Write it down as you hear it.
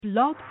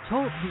Blog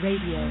Talk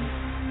Radio.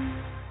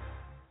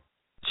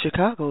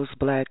 Chicago's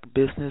Black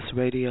Business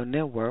Radio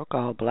Network,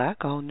 all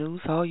black, all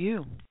news, all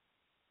you.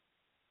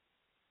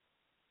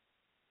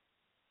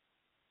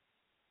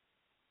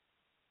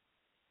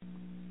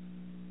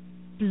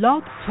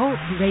 Blog Talk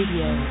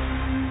Radio.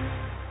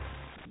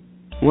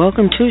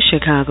 Welcome to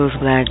Chicago's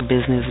Black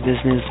Business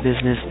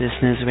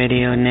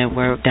Radio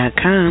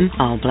Network.com,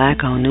 all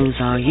black, all news,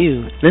 all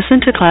you. Listen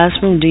to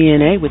Classroom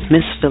DNA with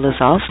Miss Phyllis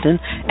Austin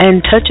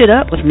and Touch It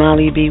Up with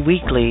Molly B.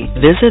 Weekly.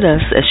 Visit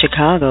us at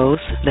Chicago's,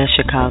 that's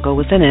Chicago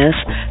with an S,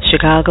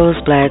 Chicago's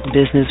Black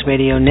Business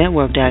Radio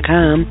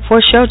Network.com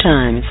for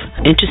showtimes.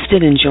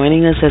 Interested in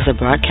joining us as a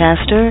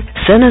broadcaster?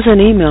 Send us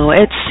an email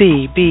at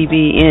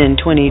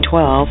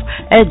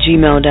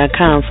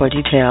cbbn2012@gmail.com for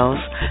details.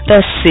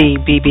 That's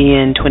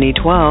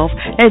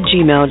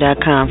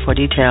cbbn2012@gmail.com for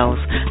details.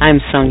 I'm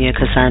Sonia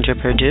Cassandra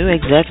Perdue,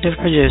 Executive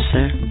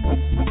Producer.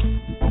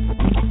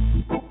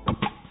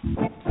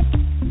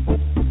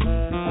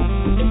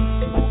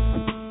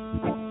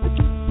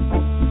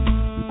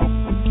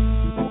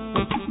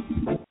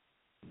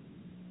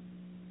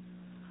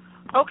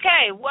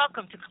 Okay,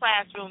 welcome to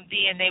Classroom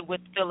DNA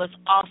with Phyllis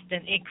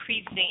Austin,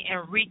 increasing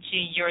and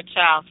reaching your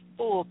child's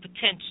full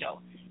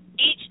potential.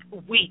 Each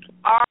week,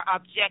 our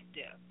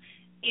objective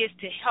is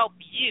to help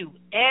you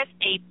as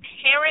a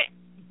parent,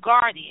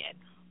 guardian,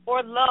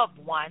 or loved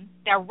one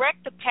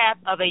direct the path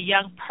of a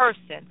young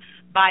person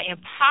by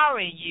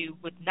empowering you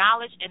with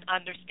knowledge and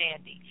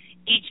understanding.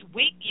 Each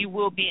week you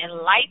will be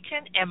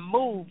enlightened and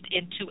moved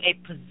into a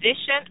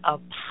position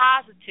of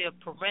positive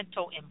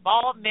parental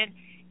involvement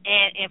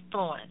and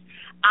influence.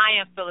 I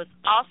am Phyllis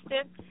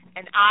Austin,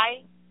 and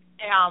I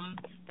am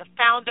the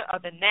founder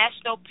of the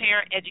National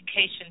Parent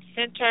Education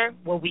Center,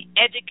 where we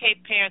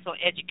educate parents on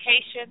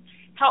education,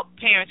 help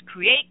parents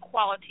create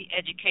quality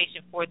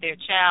education for their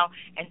child,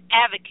 and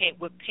advocate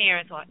with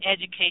parents on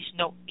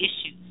educational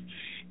issues.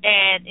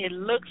 And it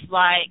looks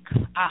like,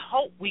 I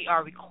hope we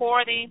are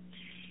recording.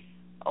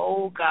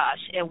 Oh,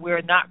 gosh, and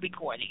we're not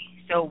recording.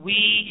 So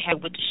we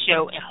have with the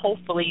show, and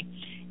hopefully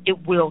it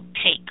will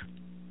take.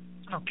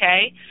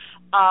 Okay?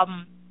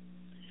 I'm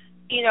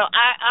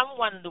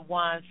one of the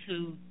ones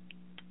who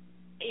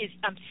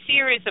I'm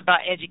serious about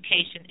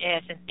education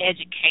as an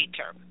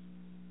educator.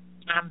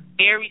 I'm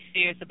very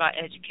serious about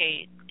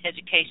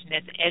education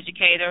as an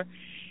educator,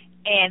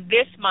 and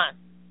this month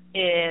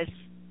is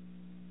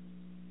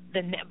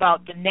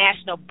about the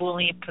National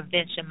Bullying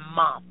Prevention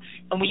Month.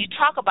 And when you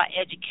talk about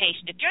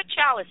education, if your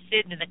child is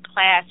sitting in the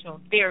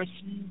classroom, there's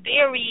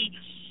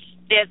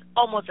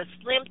almost a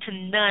slim to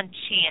none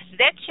chance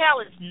that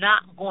child is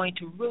not going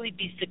to really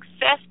be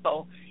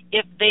successful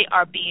if they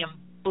are being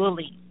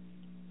bullied.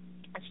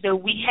 So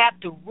we have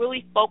to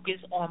really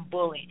focus on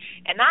bullying.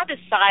 And I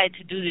decided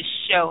to do this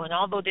show, and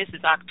although this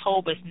is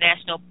October, it's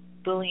National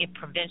Bullying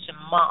Prevention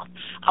Month,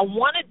 I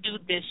want to do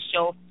this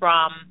show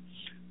from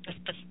the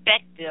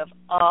perspective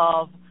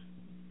of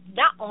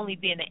not only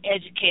being an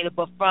educator,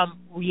 but from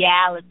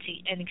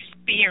reality and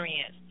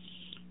experience.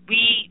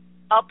 We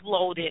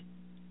uploaded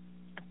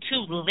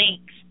 2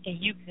 links, and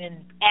you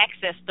can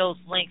access those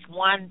links.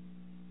 One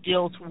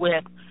deals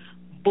with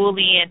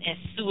bullying and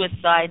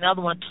suicide.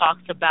 Another one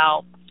talks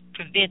about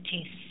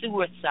preventing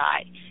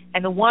suicide.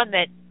 And the one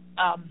that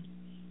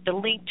the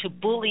link to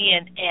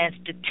bullying and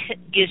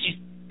gives you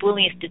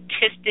bullying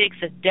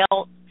statistics,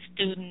 adult,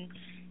 student,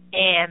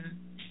 and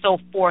so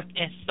forth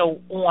and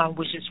so on,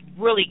 which is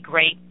really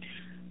great.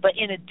 But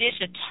in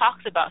addition,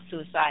 talks about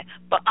suicide.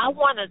 But I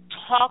want to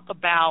talk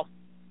about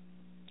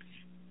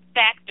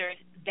factors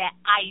that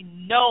I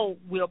know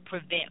will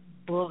prevent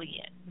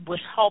bullying, will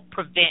help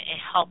prevent and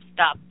help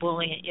stop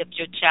bullying if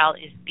your child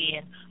is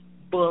being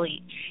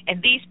bullied.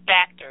 And these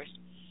factors,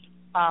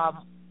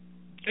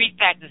 3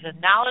 factors: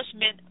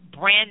 acknowledgement,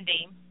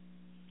 branding,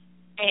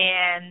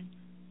 and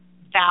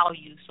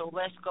value. So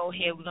let's go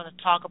ahead. We're going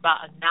to talk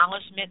about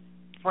acknowledgement,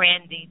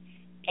 branding,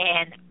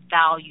 and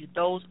value.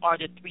 Those are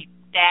the 3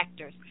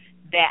 factors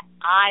that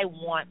I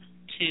want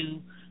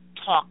to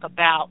talk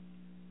about.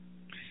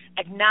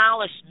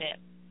 Acknowledgement.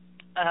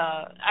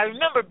 I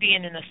remember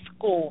being in a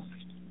school,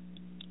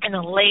 and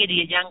a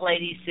young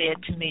lady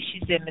said to me, she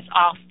said, "Miss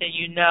Austin,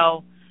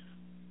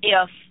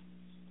 if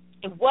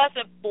it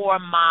wasn't for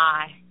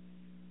my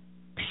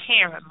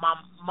parent, my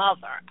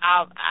mother,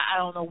 I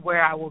don't know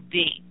where I would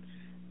be.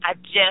 I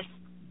just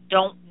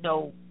don't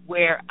know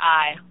where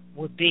I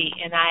would be."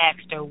 And I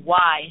asked her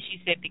why, and she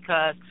said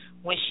because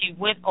when she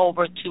went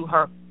over to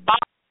her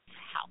father's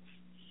house,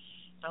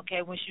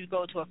 when she would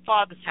go to her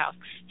father's house,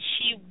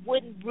 she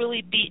wouldn't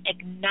really be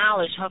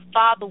acknowledged. Her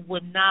father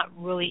would not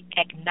really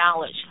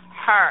acknowledge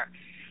her.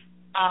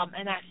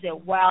 And I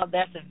said, wow,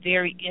 that's a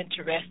very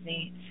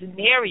interesting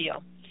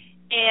scenario.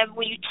 And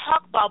when you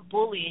talk about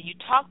bullying, you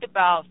talked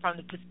about from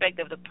the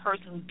perspective of the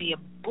person who's being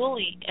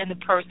bullied and the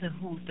person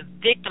who's the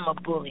victim of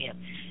bullying.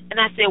 And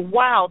I said,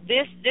 wow,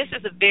 this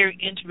is a very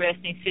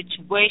interesting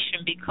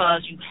situation,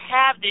 because you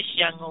have this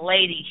young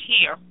lady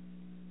here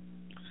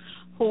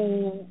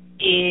who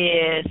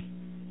is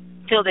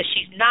feel that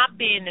she's not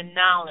being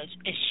acknowledged,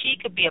 and she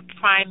could be a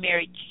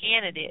primary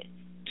candidate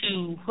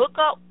to hook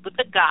up with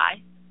a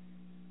guy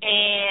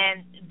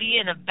and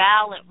be in a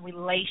violent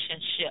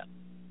relationship.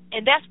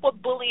 And that's what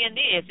bullying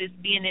is. It's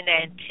being in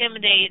that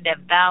intimidating, that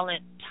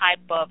violent type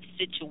of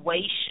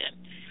situation.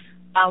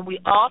 We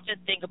often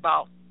think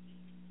about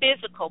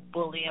physical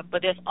bullying,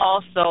 but there's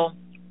also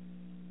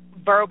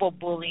verbal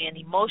bullying,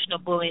 emotional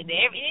bullying.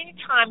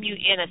 Anytime you're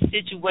in a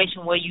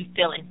situation where you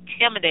feel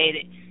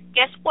intimidated,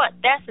 guess what?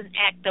 That's an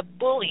act of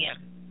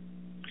bullying.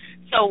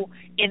 So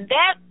in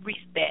that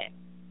respect,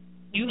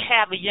 you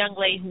have a young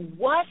lady who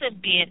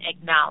wasn't being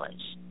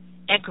acknowledged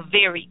and could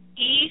very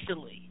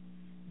easily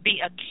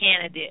be a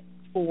candidate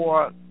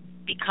for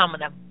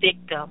becoming a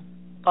victim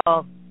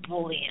of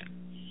bullying.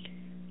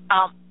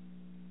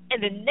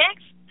 And the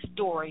next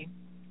story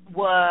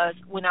was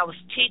when I was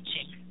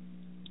teaching.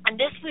 And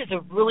this is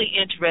a really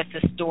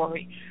interesting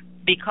story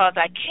because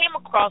I came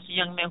across a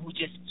young man who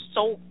just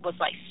was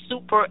like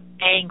super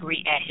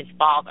angry at his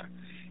father.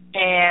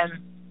 And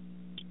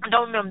I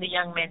don't remember the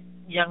young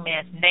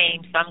man's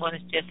name, so I'm going to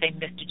just say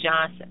Mr.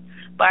 Johnson.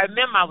 But I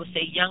remember I would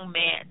say young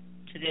man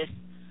to this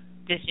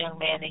young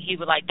man, and he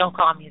would like, don't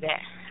call me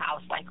that. I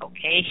was like,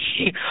 okay,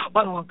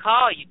 what am I going to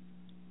call you?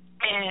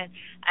 And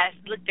I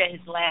looked at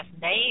his last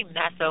name, and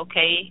I said,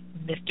 okay,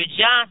 Mr.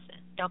 Johnson,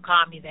 don't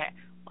call me that.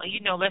 Well,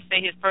 let's say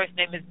his first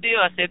name is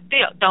Bill. I said,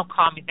 Bill, don't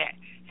call me that.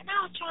 And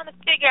I was trying to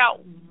figure out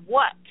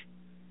what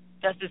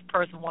does this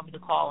person want me to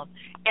call him.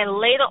 And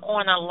later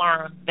on I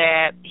learned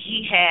that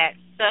he had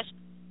such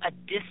a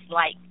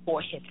dislike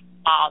for his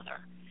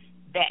father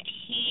that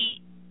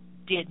he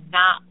did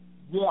not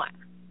want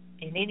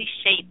in any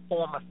shape,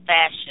 form, or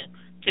fashion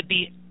to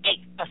be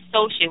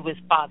associated with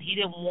his father. He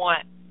didn't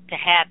want to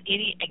have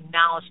any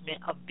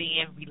acknowledgement of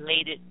being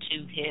related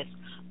to his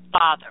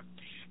father.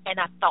 And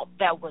I thought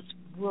that was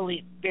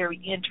really very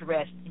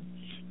interesting.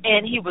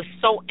 And he was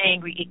so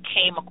angry it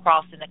came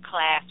across in the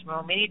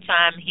classroom.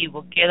 Anytime he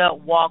would get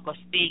up, walk, or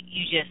speak,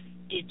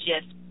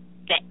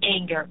 the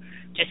anger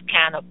just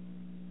kind of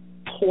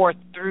poured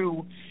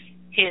through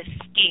his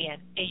skin,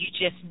 and you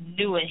just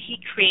knew it. He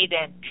created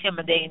an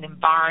intimidating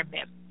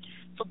environment.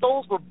 So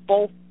those were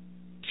both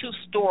two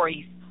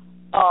stories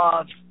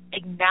of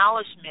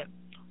acknowledgement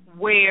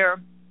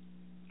where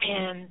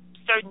in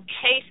certain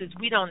cases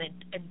we don't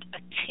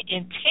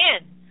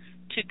intend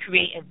to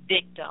create a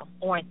victim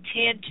or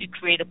intend to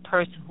create a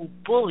person who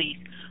bullies,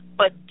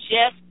 but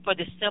just for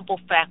the simple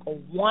fact of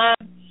one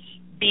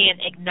being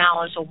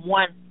acknowledged or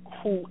one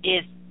who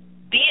is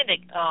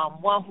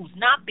one who's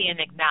not being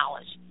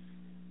acknowledged,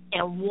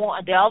 and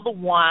the other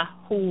one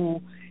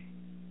who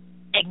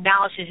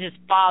acknowledges his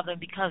father, and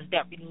because of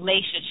that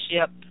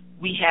relationship,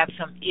 we have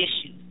some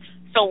issues.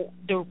 So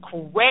the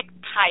correct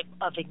type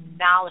of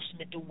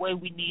acknowledgement, the way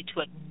we need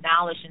to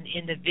acknowledge an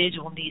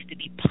individual needs to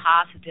be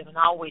positive. And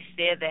I always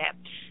say that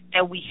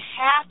we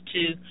have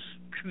to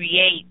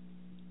create,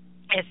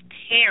 as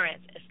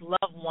parents, as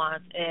loved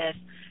ones, as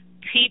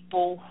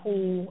people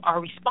who are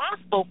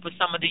responsible for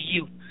some of the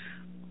youth,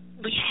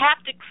 we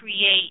have to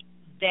create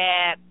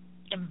that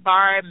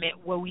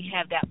environment where we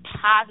have that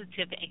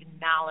positive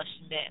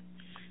acknowledgement.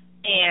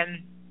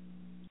 And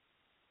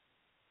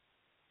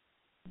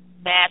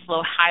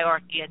Maslow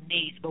hierarchy of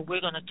needs, but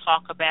we're going to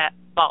talk about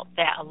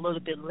that a little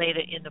bit later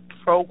in the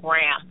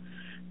program.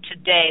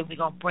 Today we're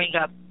going to bring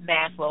up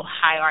Maslow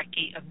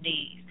hierarchy of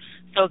needs.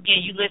 So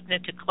again, you're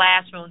listening to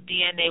Classroom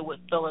DNA with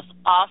Phyllis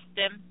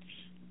Austin,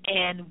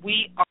 and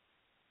we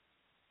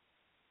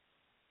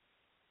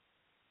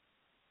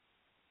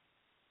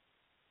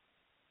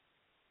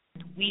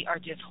are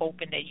just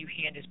hoping that you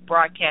hear in this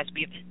broadcast.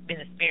 We have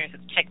been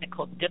experiencing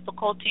technical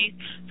difficulties,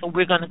 so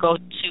we're going to go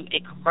to a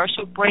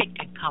commercial break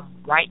and come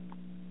right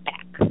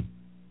back.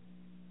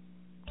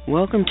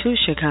 Welcome to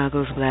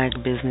Chicago's Black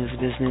Business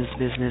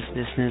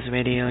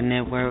Radio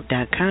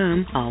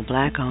Network.com. All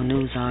black, all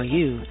news, all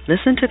you.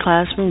 Listen to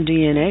Classroom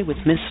DNA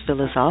with Miss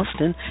Phyllis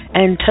Austin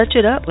and Touch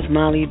It Up with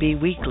Molly B.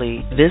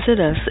 Weekly.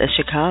 Visit us at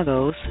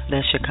Chicago's,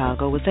 that's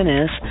Chicago with an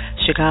S,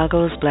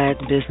 Chicago's Black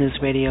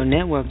Business Radio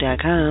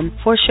Network.com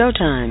for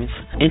showtimes.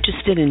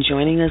 Interested in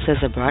joining us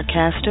as a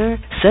broadcaster?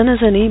 Send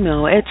us an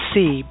email at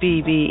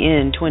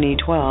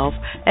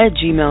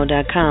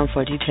cbbn2012@gmail.com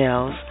for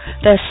details.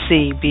 That's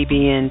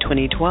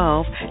cbbn2012@gmail.com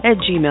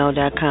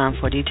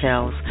for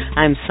details.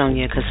 I'm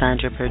Sonia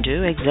Cassandra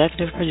Perdue,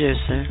 Executive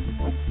Producer.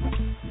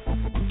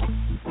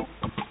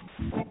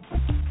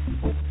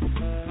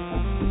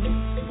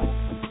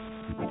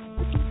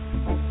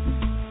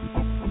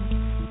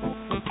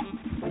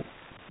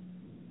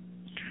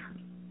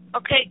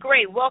 Okay,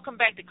 great. Welcome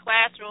back to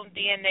Classroom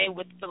DNA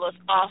with Phyllis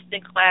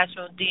Austin,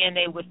 Classroom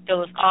DNA with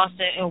Phyllis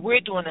Austin, and we're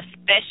doing a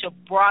special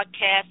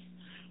broadcast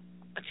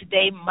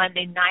today,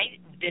 Monday night.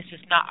 This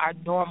is not our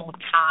normal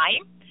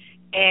time,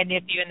 and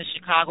if you're in the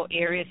Chicago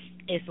area,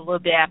 it's a little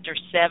bit after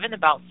 7,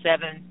 about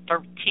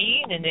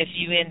 7:13, and if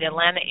you're in the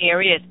Atlanta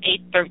area, it's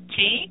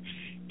 8:13,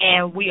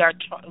 and we have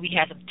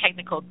some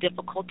technical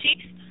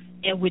difficulties,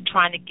 and we're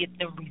trying to get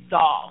them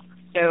resolved.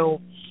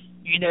 So,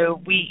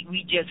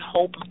 we just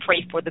hope and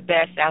pray for the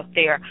best out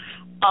there.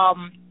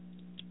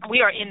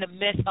 we are in the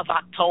midst of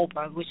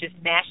October, which is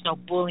National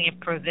Bullying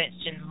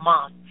Prevention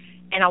Month,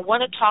 and I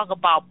want to talk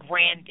about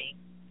branding.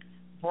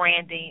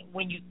 Branding,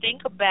 when you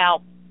think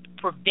about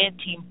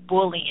preventing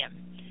bullying,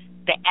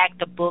 the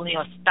act of bullying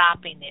or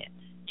stopping it,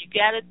 you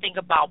got to think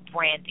about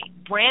branding.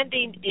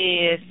 Branding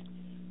is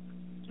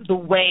the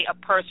way a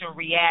person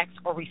reacts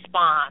or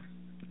responds,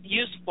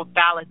 used for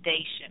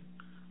validation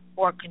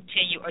or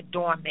continued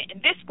adornment.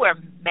 And this is where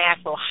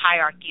Maslow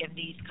hierarchy of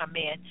needs come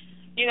in.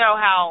 You know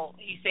how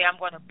you say, I'm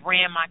going to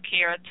brand my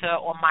character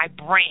or my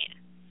brand.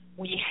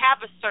 When you have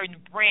a certain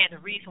brand, the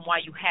reason why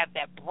you have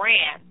that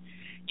brand,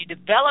 you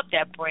develop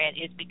that brand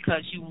is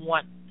because you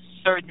want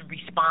certain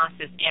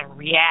responses and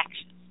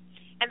reactions.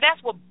 And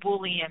that's what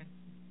bullying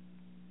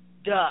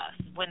does.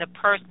 When the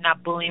person,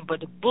 not bullying, but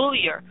the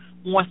bullier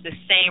wants the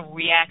same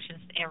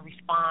reactions and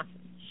responses.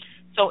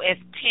 So as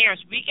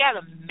parents, we got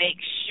to make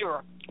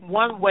sure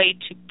one way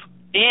to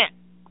prevent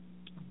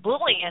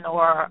bullying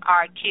or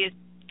our kids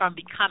from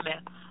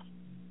becoming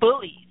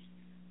bullies,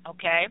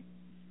 okay,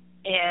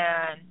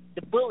 and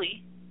the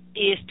bully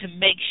is to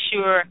make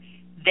sure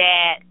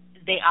that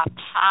they are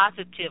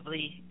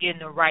positively getting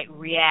the right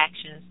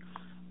reactions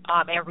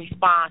and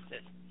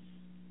responses.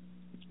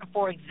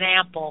 For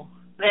example,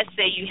 let's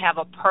say you have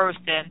a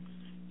person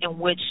in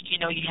which, you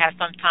have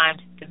sometimes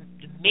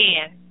the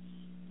men,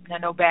 and I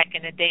know back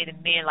in the day the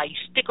men, like, you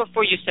stick up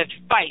for yourself,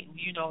 you fight.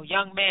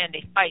 Young men,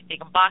 they fight, they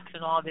can box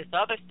and all this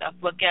other stuff.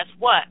 But guess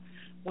what?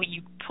 When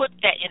you put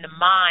that in the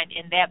mind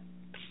and that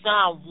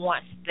son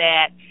wants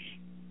that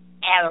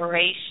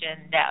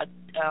adoration,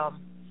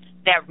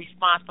 that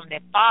response from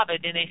their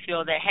father, then they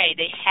feel that, hey,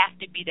 they have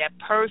to be that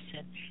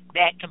person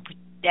that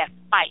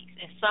fights.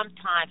 And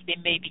sometimes they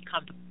may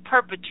become the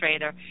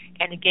perpetrator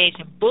and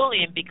engage in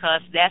bullying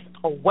because that's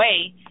a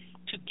way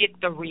to get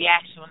the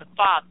reaction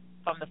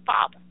from the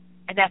father.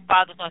 And that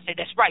father's going to say,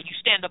 that's right, you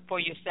stand up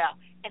for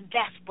yourself. And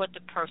that's what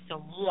the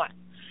person wants.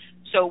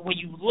 So when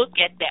you look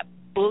at that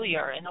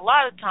bullier, and a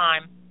lot of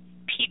time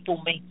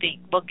people may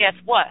think, well, guess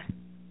what?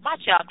 My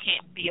child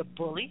can't be a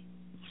bully.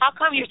 How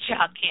come your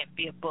child can't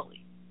be a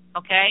bully?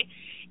 Okay?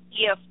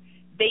 If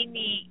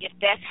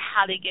that's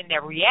how they get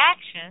their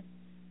reaction,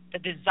 the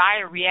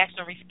desired reaction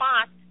or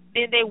response,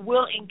 then they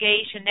will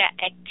engage in that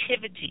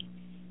activity.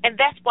 And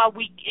that's why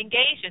we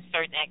engage in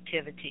certain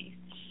activities,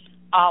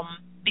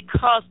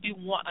 because we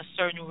want a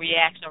certain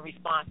reaction or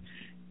response.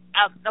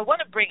 I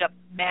want to bring up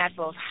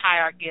Maslow's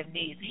hierarchy of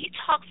needs. He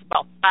talks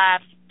about 5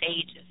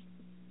 stages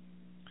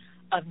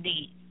of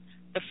needs.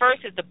 The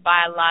first is the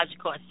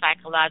biological and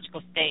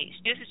psychological stage.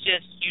 This is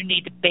just, you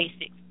need the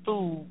basics: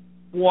 food,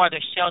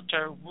 water,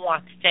 shelter,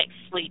 warmth, sex,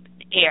 sleep,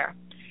 air.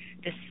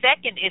 The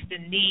second is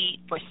the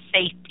need for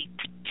safety,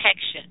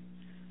 protection,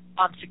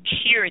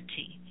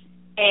 security.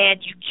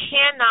 And you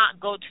cannot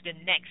go to the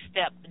next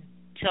step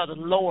until the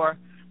lower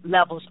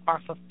levels are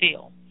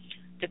fulfilled.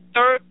 The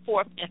third,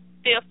 fourth, and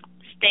fifth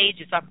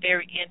stages are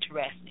very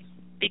interesting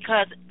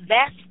because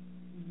that's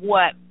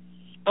what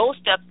those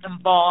steps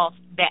involve: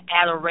 that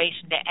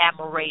adoration, that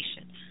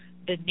admiration,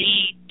 the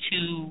need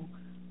to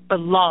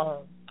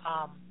belong,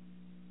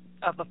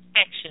 of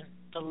affection,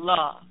 the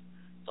love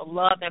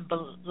and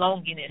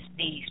belongingness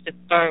needs, the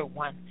third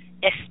one.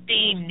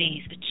 Esteem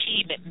needs,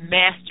 achievement,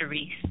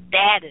 mastery,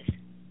 status,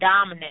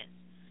 dominance.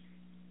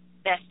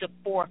 That's the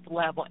fourth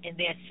level. And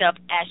then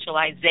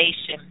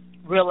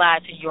self-actualization,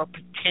 realizing your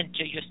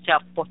potential, your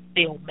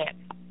self-fulfillment.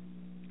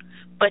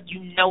 But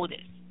you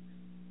notice,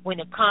 when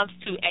it comes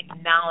to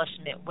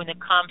acknowledgement, when it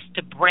comes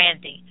to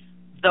branding,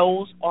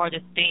 those are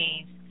the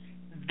things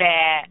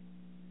that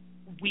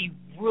we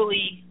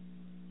really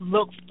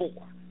look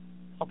for,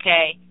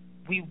 okay?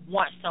 We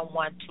want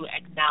someone to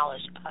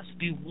acknowledge us.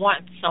 We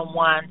want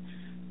someone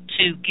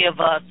to give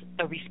us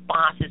the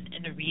responses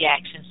and the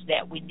reactions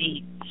that we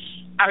need.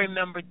 I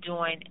remember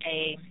doing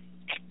an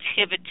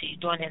activity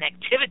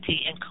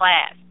in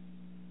class,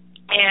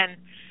 and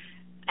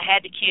I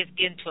had the kids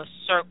get into a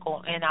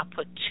circle, and I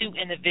put 2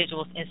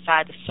 individuals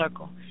inside the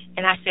circle.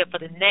 And I said, for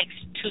the next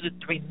 2 to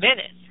 3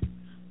 minutes,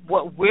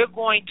 what we're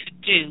going to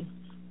do,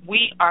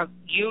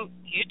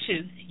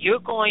 you're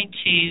going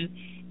to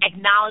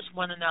acknowledge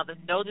one another,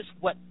 notice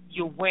what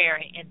you're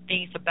wearing and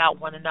things about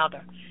one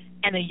another.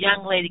 And a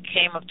young lady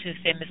came up to me and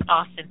said, Miss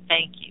Austin,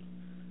 thank you.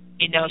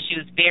 She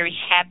was very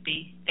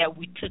happy that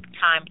we took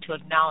time to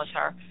acknowledge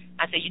her.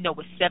 I said,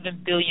 with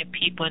 7 billion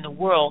people in the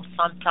world,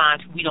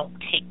 sometimes we don't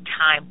take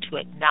time to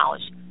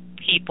acknowledge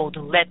people,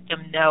 to let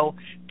them know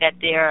that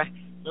their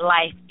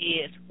life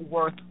is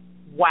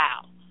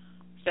worthwhile.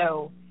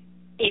 So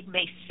it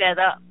may set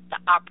up the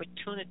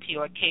opportunity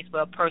or a case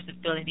where a person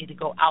feels they need to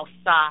go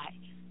outside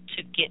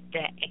to get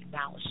that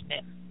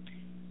acknowledgement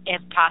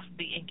and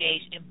possibly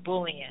engage in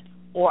bullying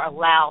or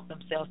allow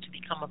themselves to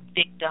become a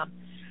victim.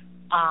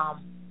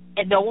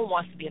 And no one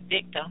wants to be a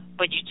victim,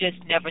 but you just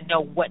never know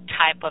what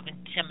type of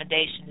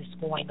intimidation is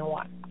going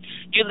on.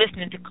 You're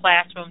listening to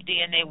Classroom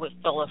DNA with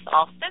Phyllis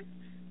Austin.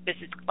 This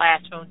is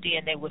Classroom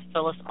DNA with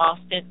Phyllis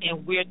Austin,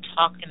 and we're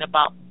talking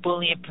about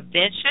bullying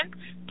prevention,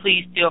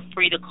 please feel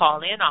free to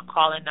call in. Our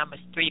call-in number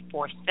is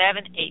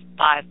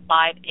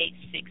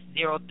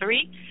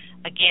 347-855-8603.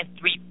 Again,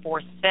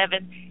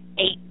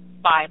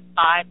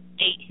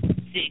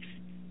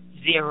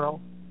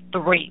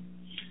 347-855-8603.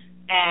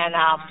 And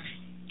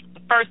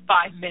the first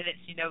 5 minutes,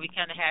 we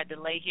kind of had a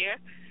delay here.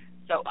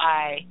 So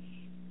I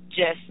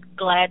just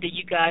glad that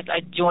you guys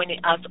are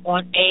joining us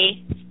on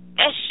a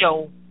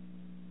special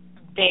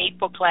day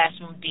for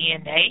Classroom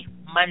DNA,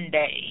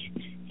 Monday,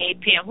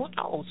 8 p.m. Who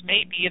knows?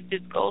 Maybe if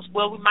this goes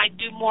well, we might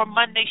do more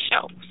Monday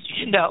shows,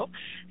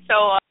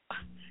 So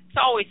it's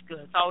always good.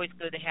 It's always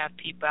good to have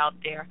people out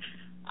there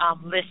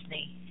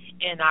listening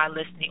in our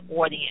listening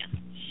audience.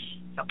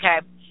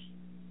 Okay?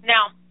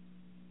 Now,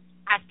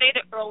 I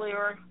stated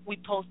earlier we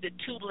posted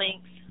 2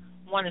 links.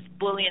 One is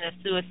bullying and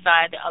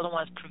suicide. The other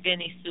one is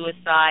preventing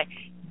suicide.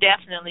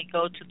 Definitely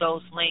go to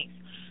those links.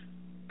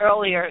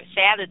 Earlier,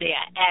 Saturday,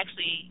 I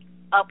actually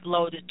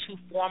uploaded 2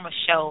 former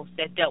shows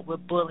that dealt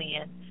with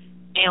bullying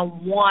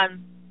and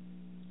one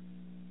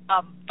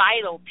a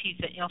vital piece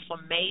of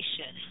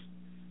information,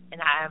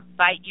 and I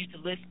invite you to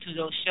listen to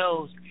those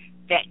shows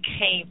that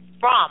came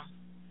from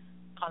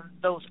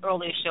those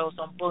earlier shows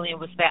on bullying,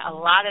 was that a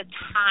lot of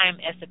time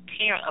as a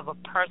parent of a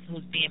person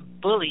who's being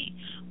bullied,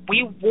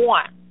 we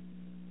want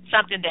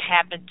something to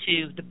happen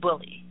to the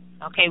bully.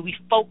 Okay, we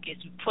focus,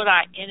 we put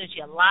our energy,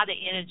 a lot of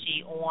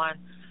energy on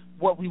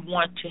what we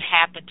want to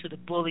happen to the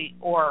bully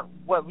or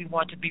what we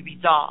want to be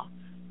resolved.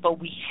 But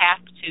we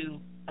have to,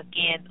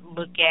 again,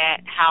 look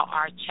at how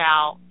our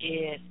child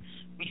is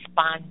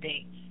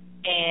responding.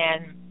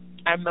 And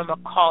I remember a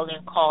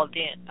caller called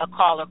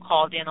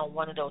in on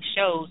one of those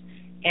shows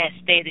and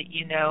stated,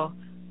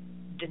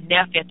 the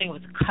nephew, I think it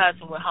was a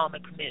cousin, went home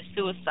and committed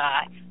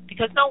suicide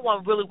because no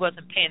one really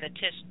wasn't paying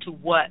attention to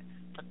what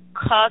the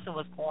cousin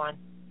was going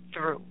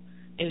through.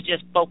 It was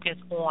just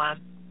focused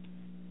on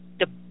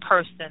the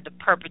person, the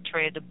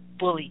perpetrator, the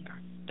bullier,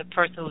 the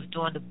person who was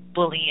doing the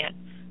bullying,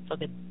 so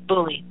the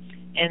bully,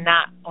 and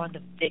not on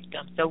the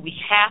victim. So we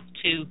have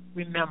to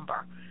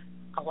remember,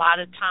 a lot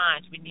of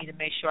times we need to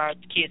make sure our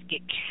kids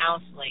get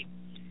counseling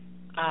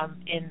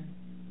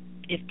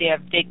if they're a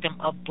victim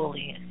of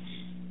bullying.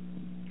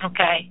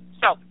 Okay,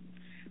 so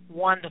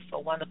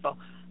wonderful, wonderful.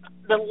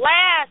 The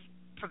last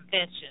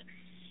prevention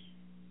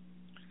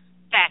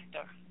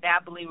factor that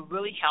I believe would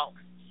really help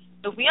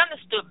if we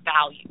understood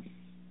value.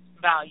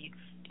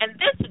 And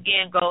this,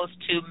 again, goes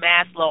to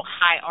Maslow's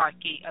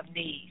hierarchy of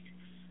needs,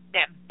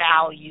 that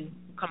value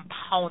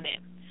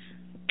component.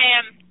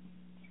 And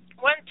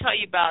I want to tell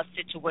you about a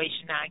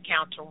situation I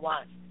encountered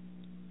once.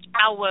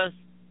 I was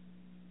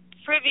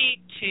privy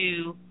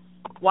to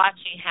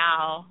watching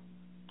how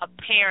a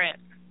parent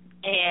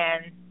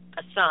and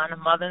a son, a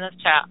mother and a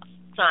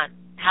son,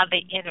 how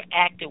they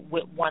interacted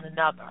with one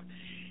another.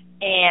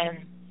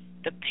 And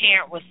the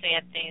parent was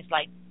saying things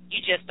like, "You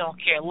just don't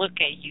care. Look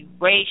at you.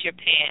 Raise your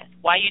pants.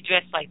 Why you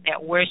dressed like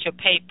that? Where's your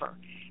paper?"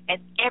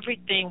 And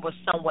everything was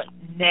somewhat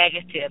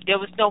negative. There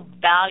was no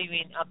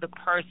valuing of the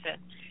person.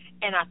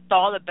 And I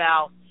thought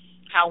about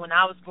how when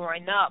I was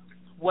growing up,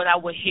 what I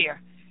would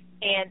hear.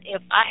 And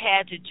if I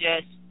had to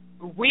just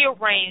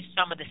rearrange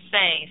some of the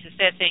sayings,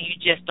 instead of saying "you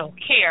just don't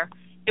care,"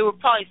 it would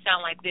probably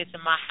sound like this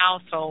in my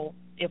household.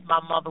 If my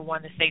mother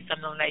wanted to say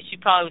something like that, she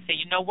probably would say,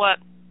 "You know what?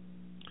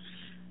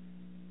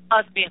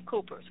 Us being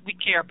Coopers, we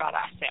care about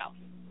ourselves."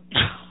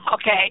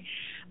 Okay?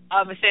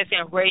 Instead of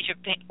saying "raise your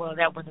pants," well,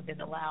 that wouldn't have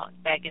been allowed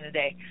back in the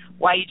day.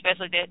 "Why you dress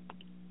like that?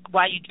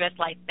 Why you dress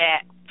like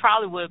that?"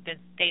 Probably would have been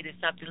stated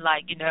something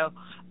like,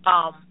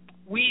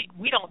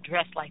 we don't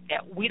dress like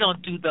that. We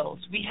don't do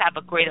those. We have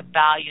a greater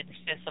value in the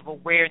sense of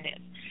awareness.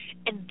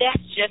 And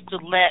that's just to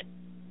let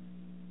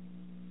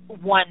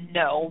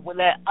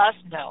us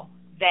know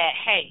that,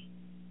 hey,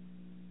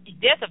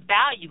 there's a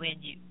value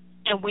in you.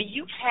 And when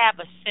you have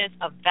a sense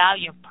of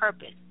value and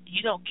purpose,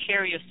 you don't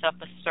carry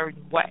yourself a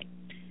certain way.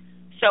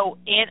 So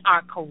in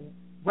our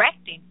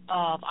correcting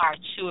of our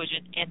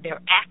children and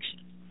their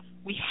actions,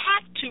 we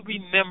have to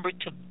remember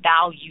to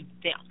value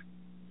them,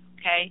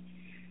 okay?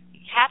 You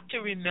have to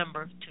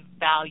remember to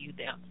value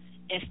them.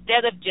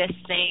 Instead of just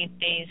saying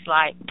things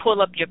like,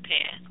 "pull up your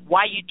pants,"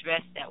 "why you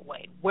dress that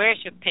way,"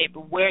 "where's your paper,"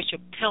 "where's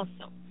your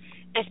pencil?"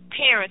 As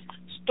parents,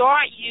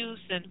 start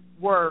using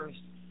words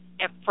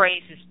and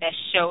phrases that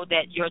show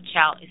that your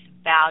child is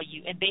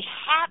valued, and they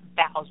have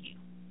value,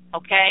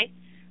 okay?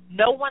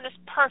 No one is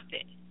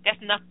perfect. That's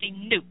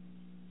nothing new,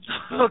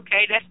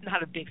 okay? That's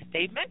not a big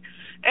statement.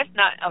 That's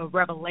not a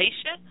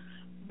revelation.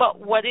 But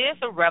what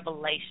is a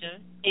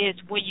revelation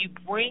is when you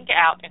bring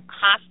out and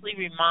constantly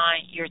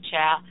remind your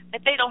child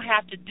that they don't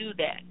have to do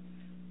that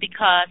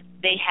because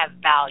they have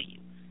value.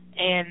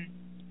 And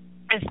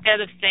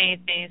instead of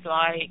saying things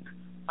like,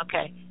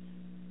 okay,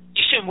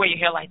 you shouldn't wear your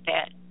hair like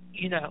that,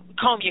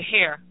 comb your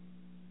hair.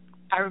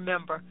 I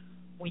remember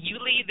when you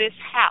leave this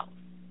house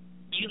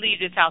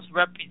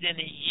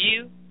representing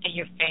you and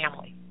your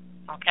family,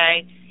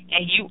 okay?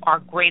 And you are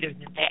greater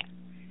than that.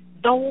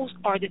 Those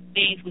are the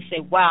things we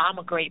say, wow, I'm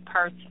a great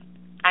person.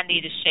 I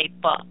need to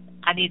shape up.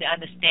 I need to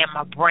understand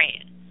my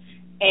brand.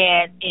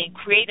 And in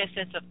creating a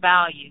sense of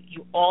value,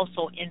 you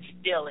also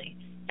instilling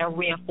and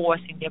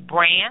reinforcing their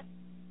brand,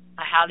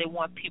 how they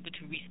want people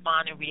to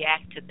respond and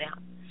react to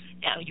them.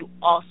 And you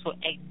also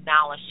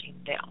acknowledging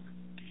them.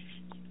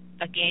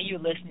 Again, you're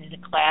listening to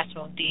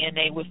Classroom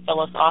DNA with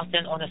Phyllis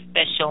Austin on a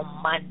special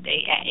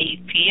Monday at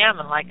 8 p.m.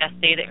 And like I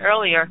stated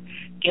earlier,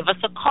 give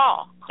us a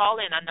call. Call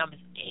in. Our number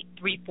is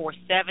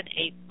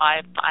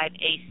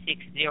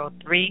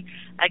 347-855-8603.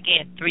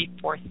 Again,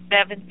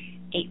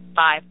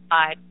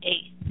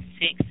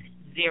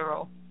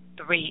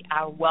 347-855-8603.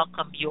 I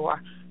welcome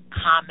your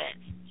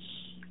comments,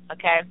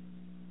 okay,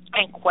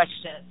 and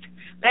questions.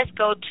 Let's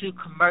go to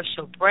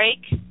commercial break,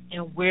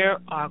 and we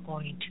are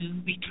going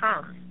to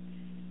return.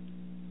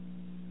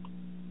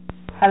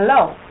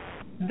 Hello,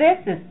 this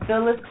is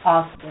Phyllis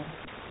Austin,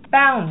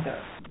 founder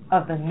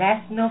of the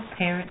National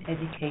Parent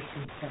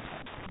Education Center.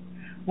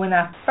 When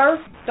I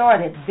first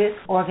started this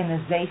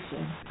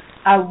organization,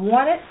 I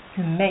wanted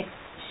to make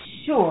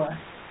sure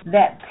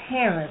that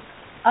parents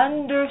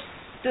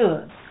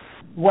understood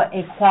what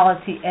a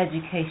quality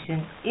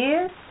education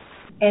is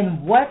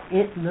and what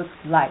it looks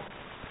like.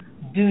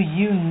 Do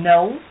you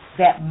know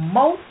that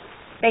most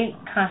state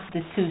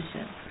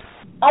constitutions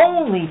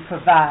only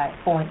provide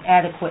for an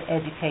adequate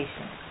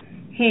education?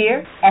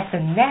 Here at the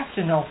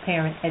National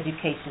Parent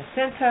Education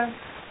Center,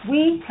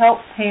 we help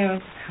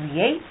parents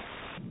create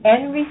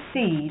and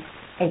receive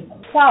a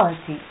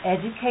quality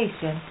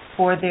education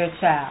for their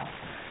child.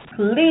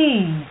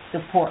 Please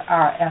support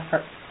our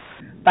efforts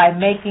by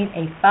making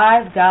a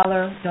 $5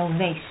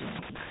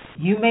 donation.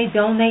 You may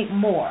donate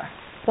more,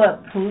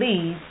 but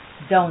please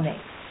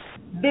donate.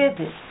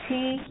 Visit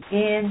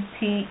tntec.org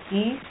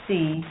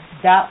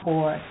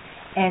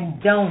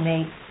and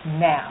donate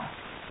now.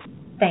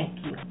 Thank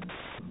you.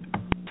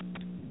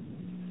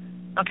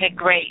 Okay,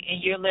 great.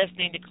 And you're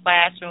listening to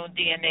Classroom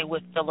DNA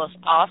with Phyllis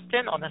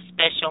Austin on a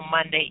special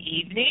Monday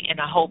evening, and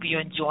I hope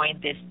you're enjoying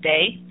this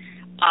day.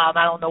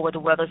 I don't know what the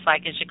weather's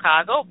like in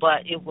Chicago,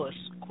 but it was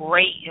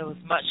great. It was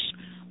much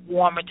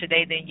warmer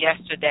today than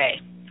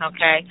yesterday,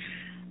 okay?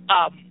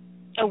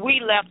 And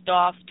we left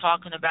off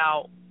talking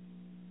about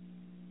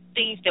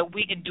things that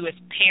we can do as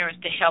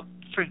parents to help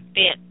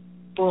prevent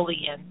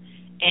bullying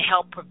and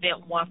help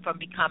prevent one from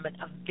becoming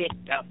a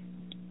victim,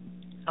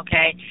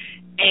 okay?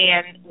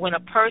 And when a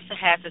person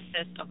has a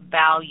sense of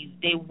value,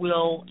 they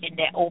will, in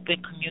that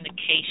open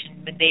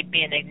communication, when they're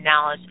being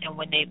acknowledged and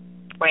when they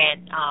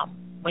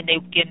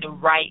get the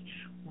right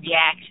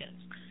reactions,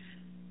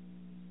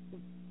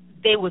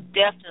 they would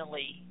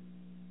definitely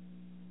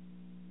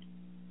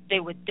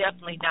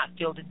not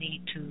feel the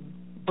need to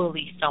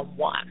bully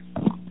someone,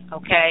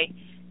 okay?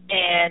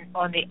 And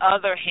on the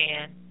other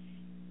hand,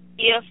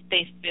 if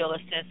they feel a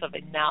sense of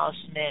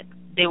acknowledgement,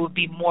 they would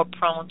be more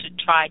prone to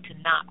try to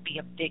not be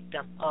a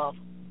victim of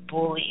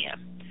bullying.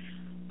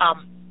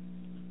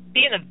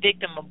 Being a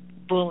victim of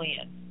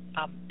bullying,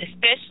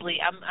 especially,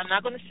 I'm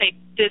not going to say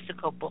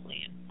physical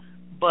bullying,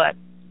 but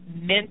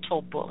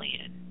mental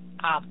bullying,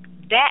 I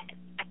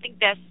think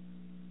that's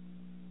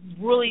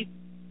really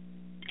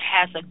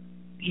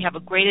you have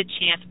a greater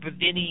chance of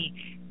preventing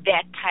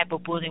that type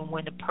of bullying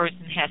when the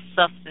person has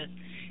substance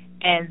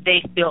and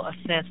they feel a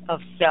sense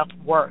of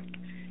self-worth.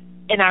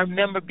 And I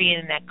remember being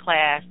in that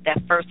class,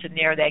 that first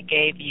scenario that I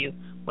gave you,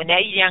 when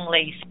that young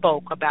lady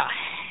spoke about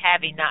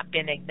having not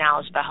been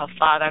acknowledged by her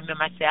father. I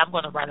remember I said, I'm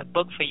going to write a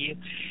book for you.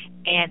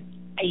 And,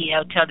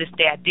 till this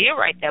day I did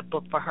write that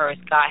book for her, as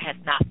God has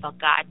not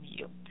forgotten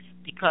you,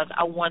 because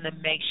I want to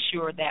make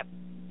sure that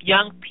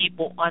young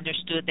people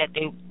understood that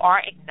they are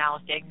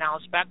acknowledged, they're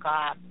acknowledged by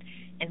God,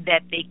 and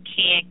that they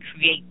can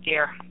create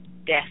their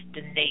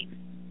destiny.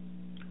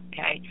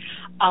 Okay?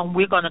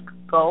 We're going to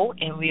go,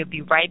 and we'll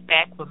be right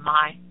back with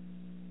my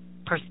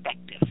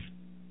perspective.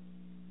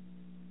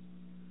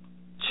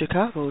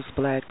 Chicago's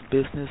Black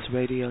Business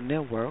Radio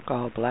Network,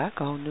 all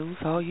black, all news,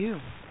 all you.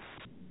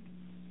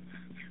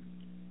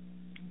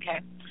 Okay.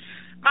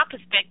 My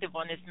perspective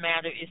on this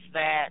matter is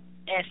that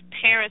as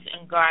parents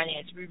and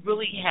guardians, we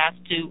really have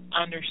to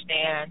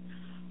understand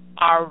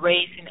our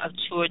raising of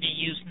children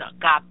using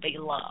agape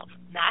love.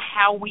 Not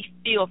how we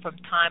feel from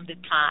time to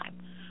time,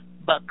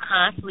 but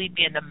constantly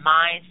being the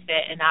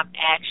mindset and our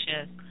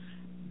actions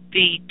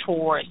be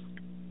towards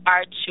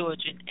our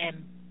children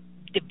and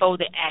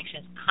devoted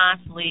actions,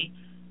 constantly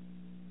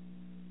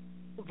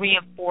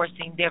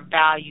reinforcing their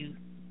value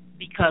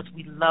because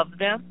we love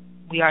them,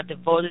 we are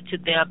devoted to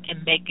them,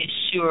 and making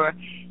sure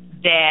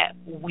that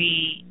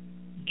we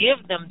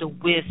give them the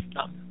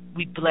wisdom,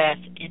 we bless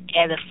and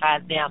edify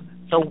them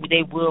so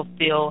they will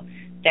feel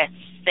that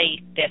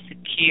safe, that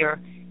secure,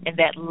 and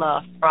that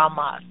love from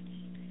us.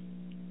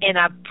 And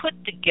I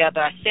put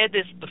together, I said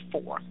this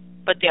before,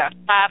 but there are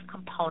 5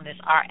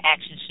 components our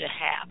actions should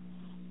have.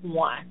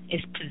 1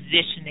 is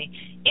positioning.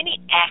 Any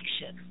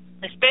action,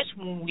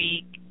 especially when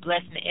we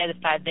bless and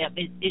edify them,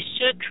 it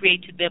should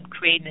create to them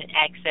creating and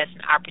access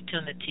and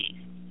opportunities.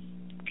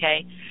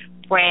 Okay?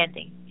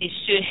 Branding. It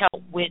should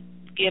help with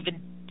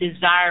giving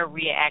desired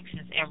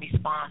reactions and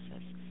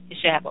responses. It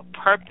should have a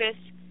purpose.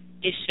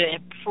 It should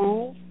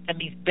improve. That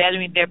means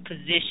bettering their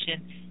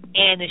position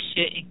and it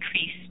should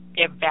increase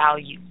their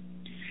value.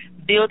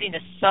 Building the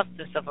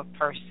substance of a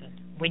person.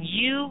 When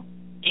you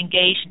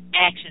engage in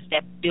actions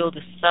that build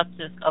the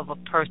substance of a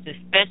person,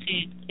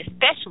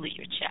 especially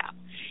your child,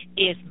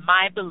 it's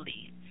my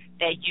belief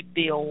that you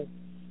build,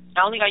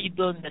 not only are you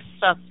building the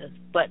substance,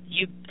 but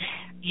you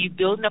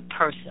building a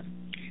person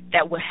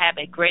that will have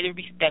a greater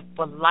respect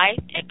for life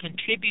and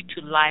contribute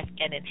to life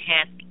and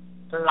enhance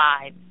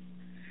lives.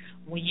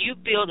 When you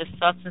build the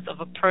substance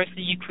of a person,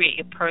 you create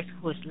a person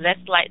who is less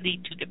likely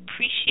to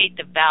depreciate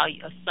the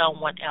value of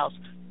someone else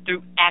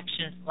through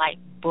actions like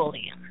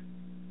bullying.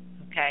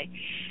 Okay?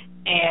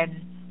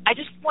 And I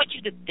just want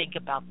you to think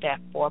about that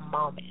for a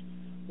moment.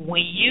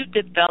 When you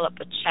develop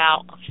a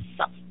child of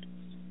substance,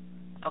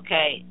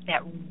 okay,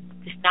 that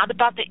it's not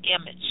about the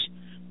image,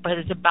 but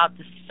it's about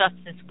the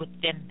substance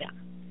within them,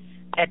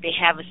 that they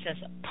have a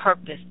sense of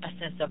purpose, a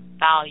sense of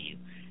value,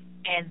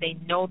 and they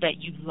know that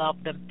you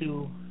love them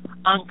through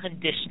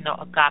unconditional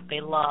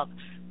agape love,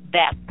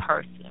 that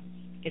person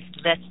is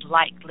less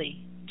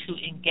likely to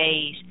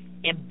engage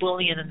in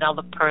bullying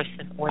another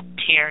person or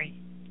tearing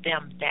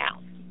them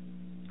down.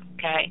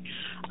 Okay?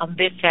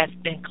 This has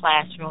been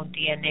Classroom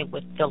DNA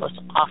with Phyllis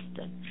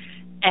Austin.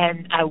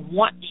 And I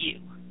want you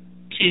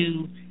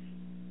to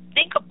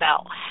think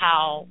about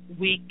how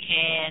we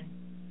can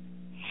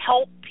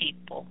help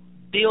people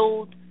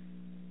build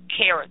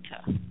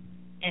character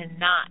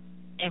and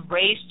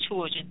raise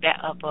children that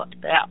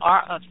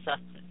are of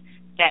substance,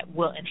 that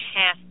will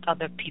enhance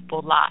other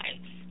people's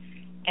lives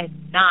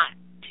and not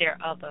tear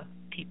other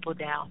people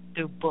down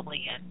through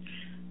bullying.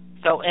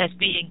 So as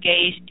we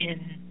engage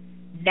in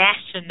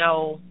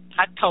National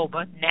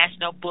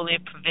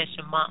Bullying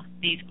Prevention Month,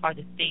 these are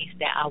the things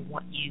that I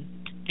want you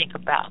to think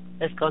about.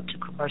 Let's go to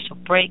commercial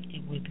break,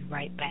 and we'll be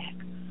right back.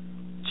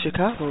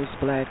 Chicago's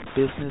Black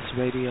Business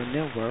Radio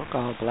Network,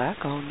 all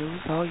black, all news,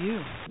 all you.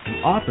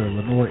 Author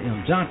Lenore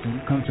M. Johnson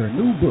comes to her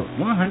new book,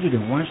 101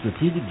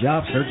 Strategic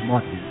Job Search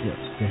Marketing Tips,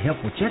 to help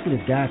with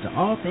checklist guide to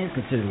all things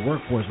considered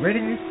workforce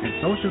readiness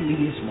and social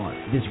media smart.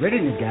 This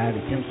readiness guide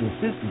attempts to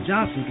assist the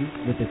job seeker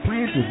with a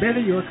plan to better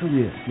your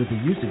career with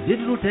the use of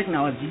digital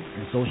technology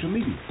and social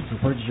media.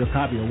 So purchase your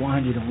copy of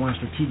 101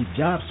 Strategic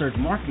Job Search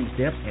Marketing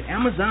Steps at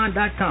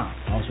Amazon.com.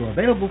 Also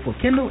available for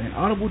Kindle and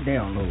Audible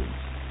downloads.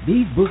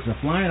 These books are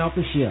flying off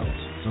the shelves,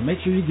 so make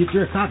sure you get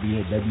your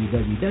copy at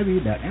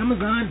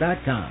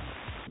www.amazon.com.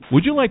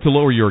 Would you like to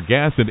lower your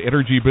gas and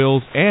energy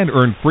bills and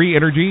earn free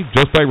energy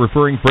just by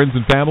referring friends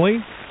and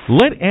family?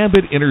 Let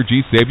Ambit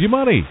Energy save you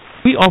money.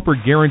 We offer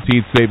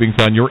guaranteed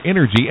savings on your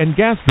energy and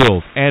gas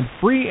bills and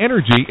free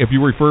energy if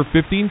you refer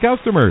 15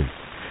 customers.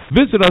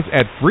 Visit us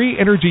at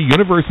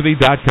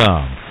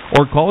freeenergyuniversity.com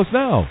or call us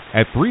now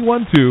at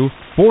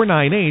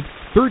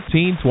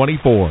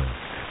 312-498-1324.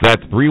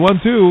 That's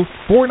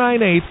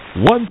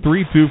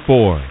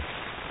 312-498-1324.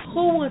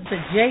 Who wants a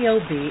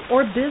job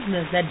or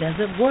business that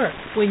doesn't work?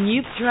 When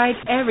you've tried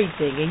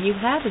everything and you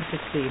haven't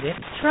succeeded,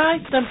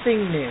 try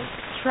something new.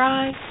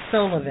 Try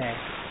Solavay.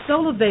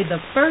 Solavay, the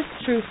first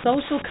true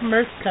social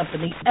commerce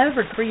company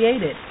ever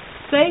created.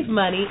 Save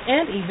money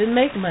and even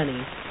make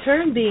money.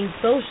 Turn being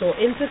social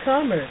into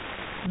commerce.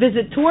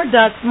 Visit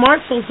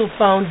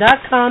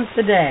tour.smartsocialphone.com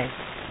today.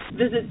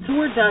 Visit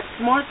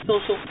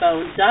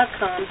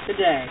tour.smartsocialphone.com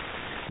today.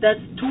 That's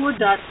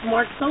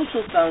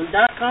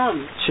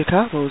tour.smartsocialphone.com.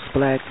 Chicago's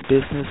Black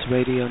Business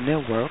Radio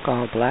Network,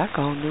 all black,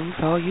 all news,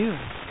 all you.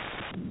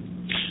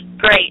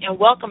 Great, and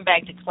welcome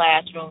back to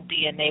Classroom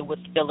DNA with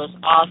Phyllis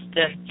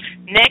Austin.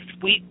 Next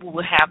week we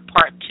will have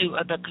part 2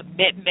 of the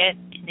commitment,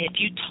 and if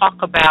you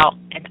talk about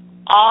an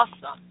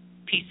awesome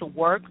piece of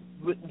work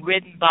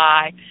written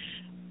by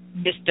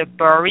Mr.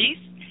 Burries,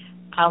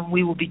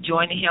 we will be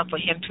joining him for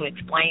him to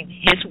explain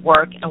his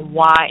work and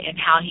why and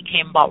how he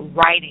came about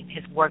writing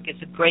his work.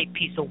 It's a great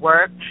piece of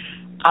work.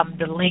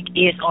 The link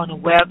is on the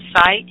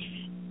website.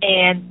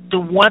 And the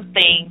one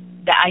thing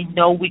that I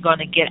know we're going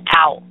to get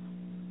out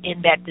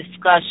in that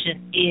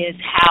discussion is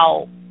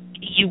how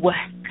you will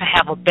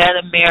have a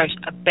better marriage,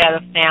 a better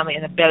family,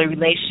 and a better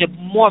relationship.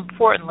 More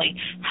importantly,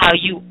 how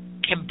you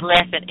can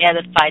bless and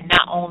edify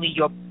not only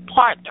your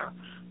partner,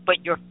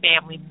 but your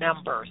family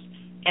members.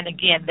 And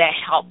again, that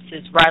helps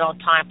is right on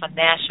time for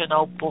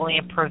National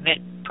Bullying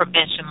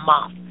Prevention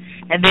Month.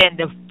 And then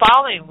the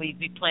following week,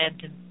 we plan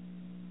to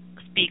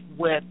speak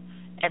with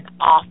an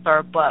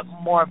author, but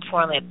more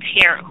importantly, a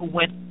parent who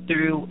went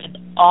through an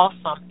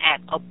awesome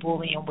act of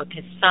bullying with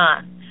his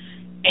son.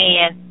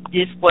 And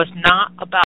this was not about